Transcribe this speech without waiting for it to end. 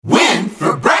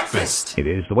It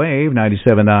is The Wave,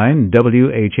 97.9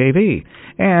 WHAV.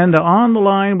 And on the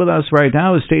line with us right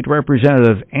now is State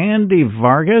Representative Andy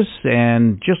Vargas.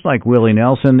 And just like Willie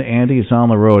Nelson, Andy is on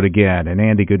the road again. And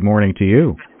Andy, good morning to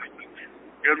you.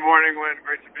 Good morning, Wynn.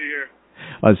 Great to be here.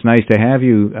 Well, it's nice to have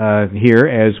you here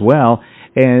as well.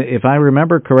 And if I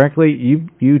remember correctly,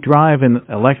 you drive an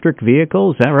electric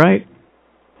vehicle, is that right?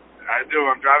 I do.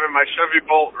 I'm driving my Chevy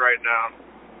Bolt right now.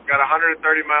 Got 130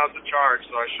 miles to charge,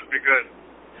 so I should be good.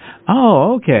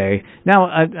 Oh, okay. Now,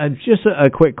 just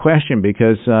a quick question,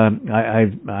 because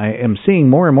I am seeing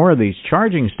more and more of these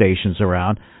charging stations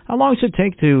around. How long does it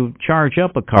take to charge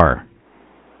up a car?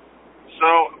 So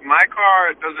my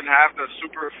car doesn't have the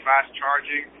super fast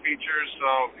charging features,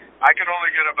 so I can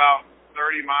only get about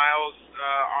 30 miles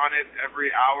on it every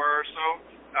hour or so.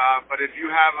 But if you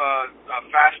have a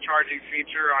fast charging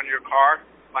feature on your car,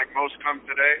 like most come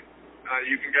today,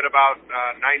 you can get about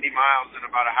 90 miles in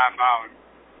about a half hour.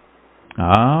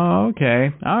 Oh,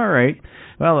 okay. All right.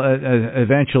 Well,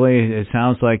 eventually, it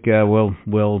sounds like we'll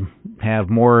have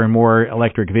more and more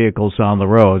electric vehicles on the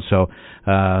road, so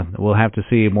we'll have to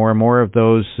see more and more of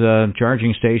those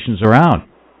charging stations around.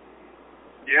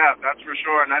 Yeah, that's for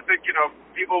sure. And I think,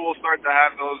 people will start to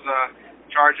have those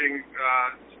charging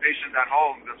stations at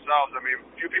home themselves. I mean,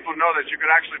 few people know that you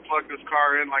could actually plug this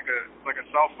car in like a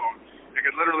cell phone. It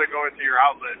could literally go into your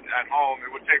outlet at home.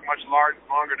 It would take much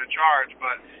longer to charge,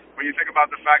 but when you think about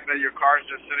the fact that your car is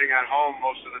just sitting at home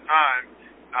most of the time,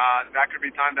 that could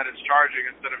be time that it's charging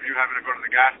instead of you having to go to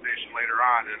the gas station later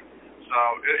on. And so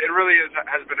it really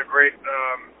has been a great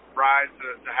ride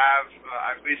to have.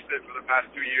 I've leased it for the past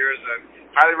 2 years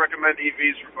and highly recommend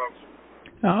EVs for folks.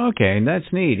 Oh, okay, that's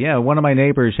neat. Yeah, one of my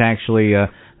neighbors actually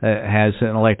has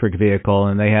an electric vehicle,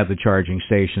 and they have the charging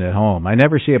station at home. I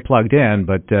never see it plugged in,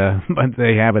 but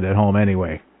they have it at home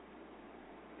anyway.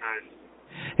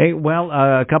 Hey, well,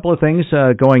 a couple of things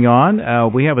going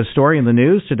on. We have a story in the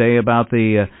news today about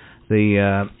the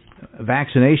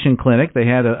vaccination clinic. They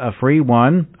had a free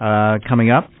one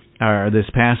coming up this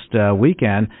past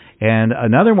weekend, and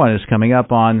another one is coming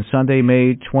up on Sunday,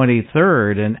 May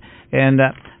 23rd. And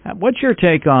what's your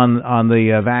take on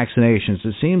the vaccinations?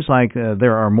 It seems like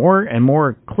there are more and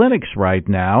more clinics right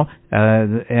now,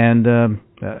 and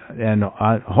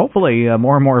hopefully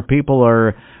more and more people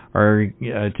are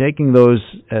taking those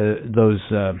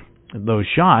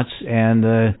shots and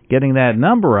getting that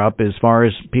number up as far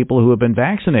as people who have been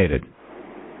vaccinated.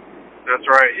 That's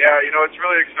right. Yeah, it's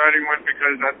really exciting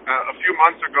because a few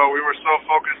months ago we were so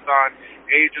focused on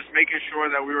just making sure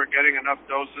that we were getting enough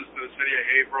doses to the city of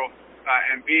Haverhill,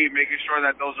 and B, making sure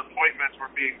that those appointments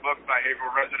were being booked by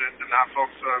Haverhill residents and not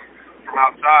folks from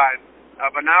outside.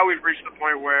 But now we've reached the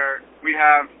point where we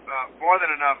have more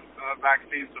than enough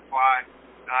vaccine supply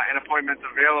and appointments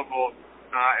available.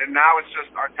 And now it's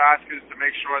just our task is to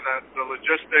make sure that the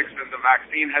logistics and the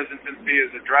vaccine hesitancy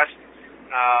is addressed.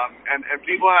 And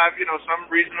people have, some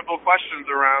reasonable questions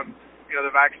around,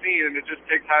 the vaccine, and it just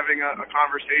takes having a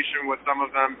conversation with some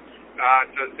of them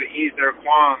to ease their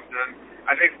qualms. And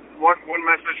I think one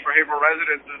message for Haverhill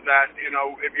residents is that,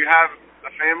 if you have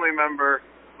a family member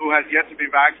who has yet to be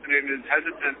vaccinated and is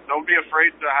hesitant, don't be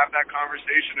afraid to have that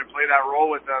conversation and play that role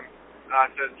with them.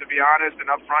 To be honest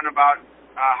and upfront about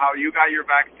how you got your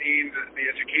vaccine, the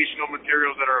educational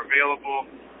materials that are available.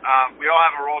 We all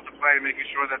have a role to play in making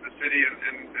sure that the city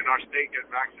and our state get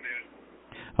vaccinated.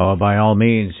 Oh, by all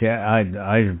means, yeah,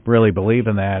 I really believe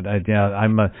in that. I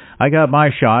got my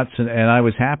shots, and I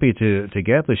was happy to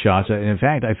get the shots. In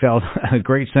fact, I felt a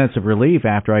great sense of relief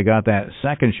after I got that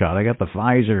second shot. I got the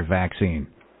Pfizer vaccine.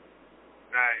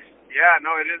 Nice. Yeah,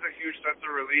 no, it is a huge sense of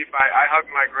relief. I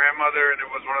hugged my grandmother, and it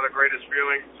was one of the greatest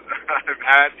feelings I've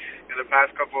had in the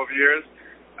past couple of years.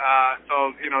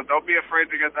 So, don't be afraid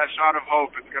to get that shot of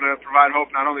hope. It's going to provide hope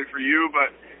not only for you,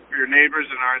 but for your neighbors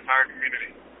and our entire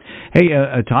community. Hey,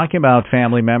 talking about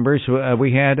family members,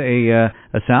 we had a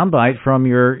soundbite from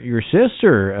your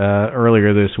sister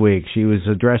earlier this week. She was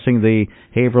addressing the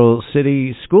Haverhill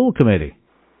City School Committee.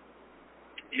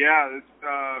 Yeah,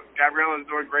 Gabriella is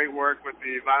doing great work with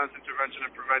the Violence Intervention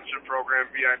and Prevention Program,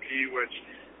 VIP, which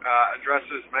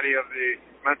addresses many of the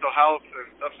mental health and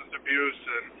substance abuse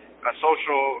and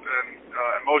social and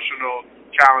emotional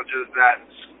challenges that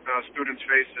students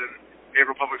face in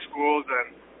Haverhill Public Schools.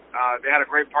 And they had a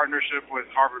great partnership with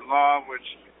Harvard Law, which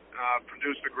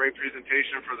produced a great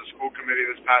presentation for the school committee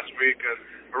this past week. And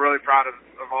we're really proud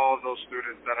of all of those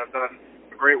students that have done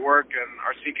great work and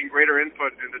are seeking greater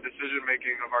input in the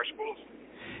decision-making of our schools.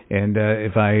 And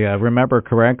if I remember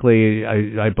correctly,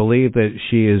 I believe that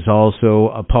she is also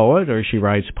a poet, or she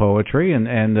writes poetry. And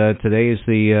today is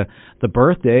the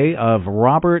birthday of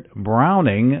Robert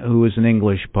Browning, who is an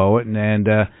English poet, and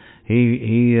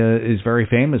he is very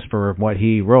famous for what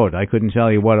he wrote. I couldn't tell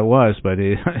you what it was, but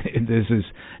this is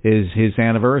his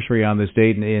anniversary on this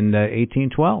date in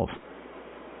 1812.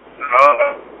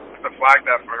 To flag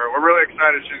that for her. We're really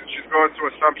excited. She's going to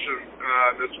Assumption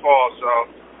this fall, so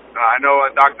I know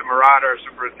Dr. Murad, our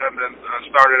superintendent,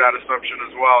 started at Assumption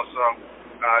as well, so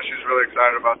she's really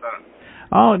excited about that.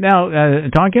 Oh, now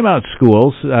talking about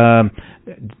schools,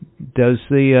 does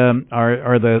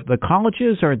are the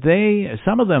colleges, are they,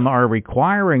 some of them are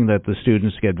requiring that the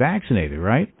students get vaccinated,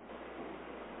 right?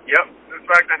 Yep. In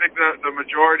fact, I think the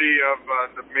majority of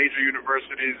the major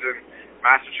universities in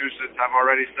Massachusetts have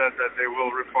already said that they will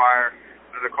require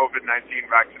the COVID-19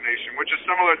 vaccination, which is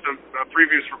similar to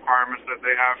previous requirements that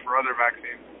they have for other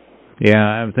vaccines. Yeah,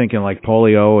 I'm thinking like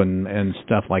polio and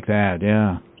stuff like that,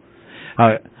 yeah.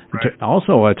 Right.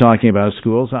 Also, talking about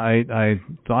schools, I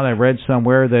thought I read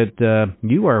somewhere that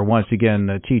you are once again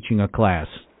teaching a class.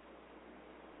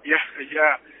 Yeah.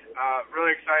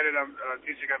 Really excited. I'm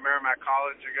teaching at Merrimack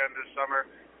College again this summer,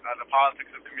 the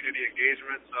politics of community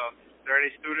engagement. So if there are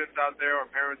any students out there or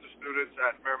parents of students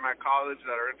at Merrimack College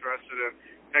that are interested in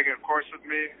taking a course with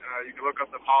me, you can look up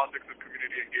the politics of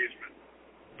community engagement.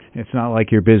 It's not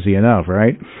like you're busy enough,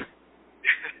 right?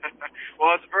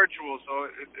 Well, it's virtual,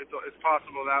 so it's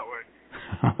possible that way.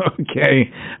 Okay.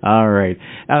 All right.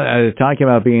 Talking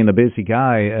about being a busy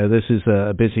guy, this is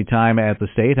a busy time at the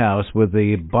State House with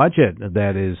the budget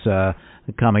that is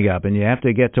coming up, and you have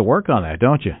to get to work on that,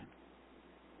 don't you?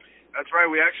 That's right.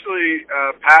 We actually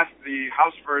passed the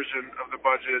House version of the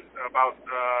budget about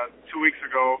 2 weeks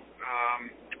ago,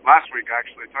 last week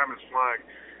actually. Time is flying.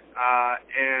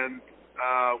 And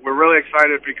we're really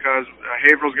excited because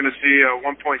Haverhill's going to see a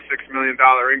 $1.6 million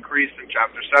increase in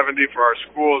Chapter 70 for our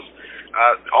schools.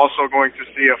 Also going to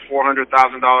see a $400,000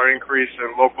 increase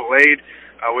in local aid,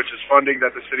 which is funding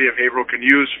that the city of Haverhill can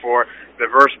use for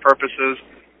diverse purposes.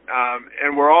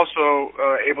 And we're also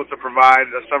able to provide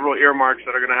several earmarks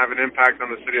that are going to have an impact on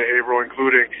the city of Haverhill,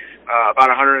 including about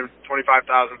 $125,000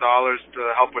 to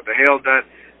help with the hail debt,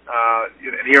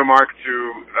 an earmark to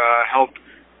help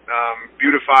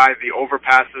beautify the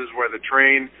overpasses where the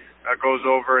train goes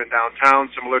over in downtown,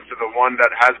 similar to the one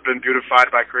that has been beautified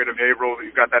by Creative Haverhill.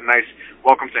 You've got that nice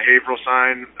Welcome to Haverhill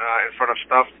sign in front of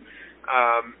Stuff.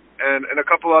 And a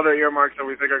couple other earmarks that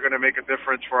we think are going to make a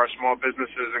difference for our small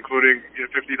businesses, including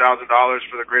 $50,000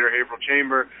 for the Greater Haverhill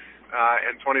Chamber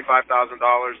and $25,000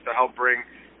 to help bring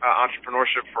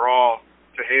entrepreneurship for all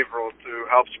to Haverhill to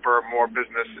help spur more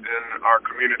business in our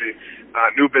community,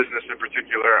 new business in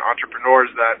particular,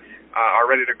 entrepreneurs that are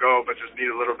ready to go but just need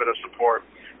a little bit of support.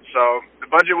 So the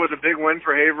budget was a big win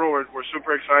for Haverhill. We're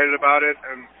super excited about it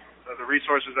and the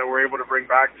resources that we're able to bring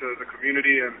back to the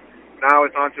community. And now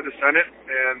it's on to the Senate,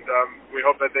 and we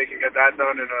hope that they can get that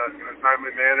done in a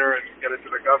timely manner and get it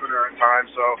to the governor in time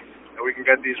so that we can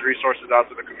get these resources out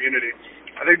to the community.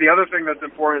 I think the other thing that's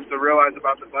important to realize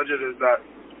about the budget is that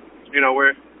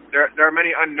there are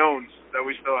many unknowns that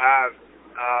we still have.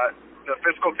 The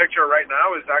fiscal picture right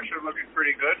now is actually looking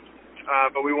pretty good,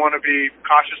 but we want to be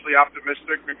cautiously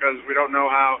optimistic because we don't know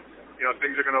how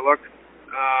things are going to look.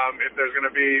 If there's going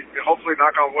to be, hopefully,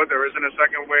 knock on wood, there isn't a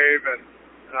second wave, and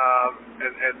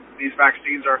these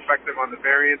vaccines are effective on the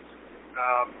variants.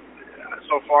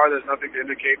 So far, there's nothing to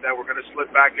indicate that we're going to slip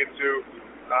back into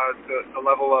the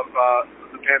level of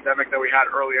the pandemic that we had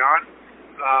early on.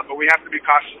 But we have to be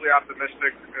cautiously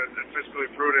optimistic and fiscally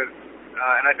prudent.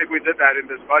 And I think we did that in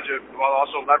this budget while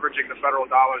also leveraging the federal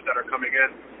dollars that are coming in.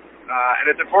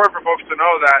 And it's important for folks to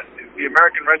know that the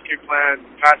American Rescue Plan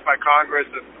passed by Congress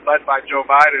and led by Joe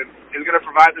Biden is going to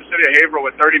provide the city of Haverhill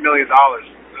with $30 million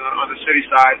on the city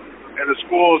side, and the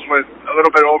schools with a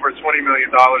little bit over $20 million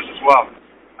as well.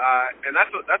 And that's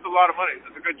a lot of money.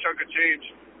 That's a good chunk of change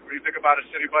when you think about a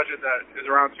city budget that is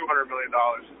around $200 million.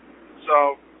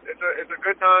 So it's a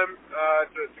good time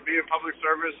to be in public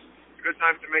service. It's a good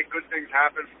time to make good things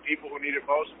happen for people who need it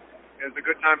most. And it's a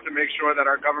good time to make sure that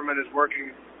our government is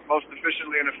working most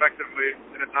efficiently and effectively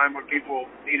in a time when people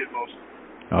need it most.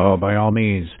 Oh, by all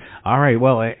means. All right.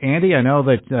 Well, Andy, I know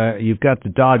that you've got to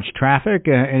dodge traffic.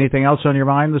 Anything else on your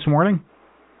mind this morning?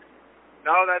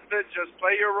 No, that's it. Just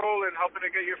play your role in helping to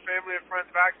get your family and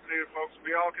friends vaccinated, folks.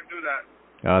 We all can do that.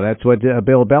 That's what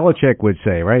Bill Belichick would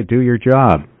say, right? Do your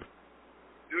job.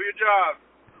 Do your job.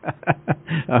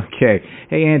 Okay.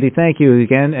 Hey, Andy, thank you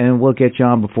again, and we'll get you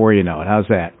on before you know it. How's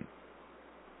that?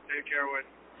 Take care, Wood.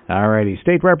 All righty.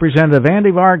 State Representative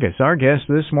Andy Vargas, our guest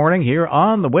this morning here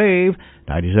on The Wave,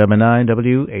 97.9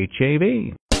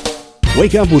 WHAV.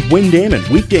 Wake up with Wayne Damon,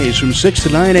 weekdays from 6 to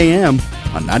 9 a.m.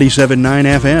 on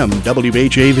 97.9 FM,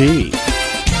 WHAV.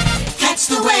 Catch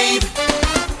the Wave,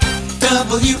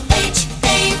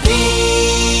 WHAV.